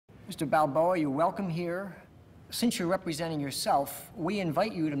Mr. Balboa, you're welcome here. Since you're representing yourself, we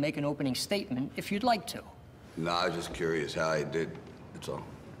invite you to make an opening statement if you'd like to. No, I was just curious how I did, that's all.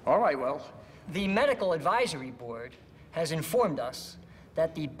 All right, well, the Medical Advisory Board has informed us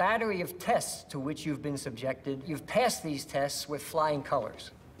that the battery of tests to which you've been subjected, you've passed these tests with flying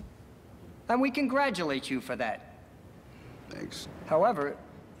colors. And we congratulate you for that. Thanks. However,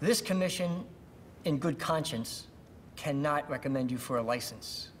 this commission, in good conscience, cannot recommend you for a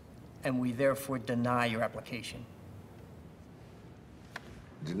license, and we therefore deny your application.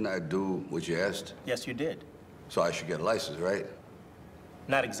 Didn't I do what you asked? Yes, you did. So I should get a license, right?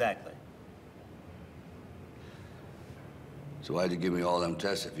 Not exactly. So why'd you give me all them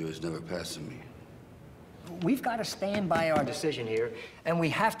tests if you was never passing me? We've got to stand by our decision here, and we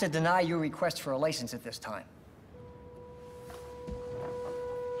have to deny your request for a license at this time.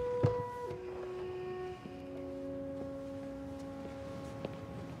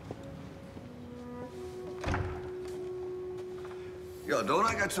 Yo, don't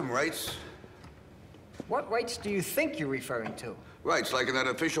I got some rights? What rights do you think you're referring to? Rights, like in that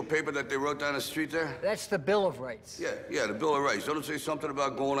official paper that they wrote down the street there? That's the Bill of Rights. Yeah, the Bill of Rights. Don't it say something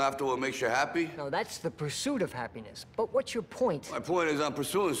about going after what makes you happy? No, that's the pursuit of happiness. But what's your point? My point is I'm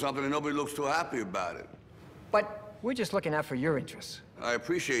pursuing something and nobody looks too happy about it. But we're just looking out for your interests. I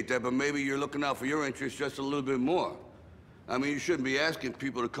appreciate that, but maybe you're looking out for your interests just a little bit more. I mean, you shouldn't be asking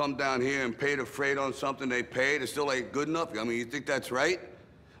people to come down here and pay the freight on something they paid. It still ain't good enough. I mean, you think that's right?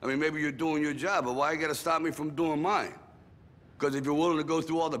 I mean, maybe you're doing your job, but why you gotta stop me from doing mine? Because if you're willing to go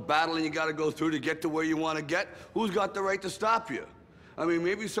through all the battling you gotta go through to get to where you want to get, who's got the right to stop you? I mean,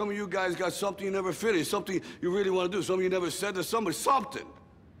 maybe some of you guys got something you never finished, something you really want to do, something you never said to somebody, something.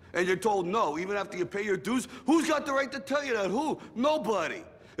 And you're told no, even after you pay your dues. Who's got the right to tell you that? Who? Nobody.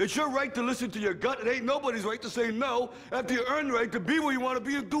 It's your right to listen to your gut. It ain't nobody's right to say no after you earn the right to be where you want to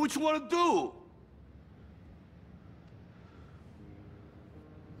be and do what you want to do.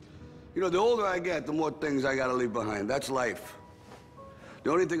 You know, the older I get, the more things I gotta leave behind. That's life.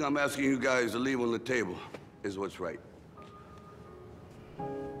 The only thing I'm asking you guys to leave on the table is what's right.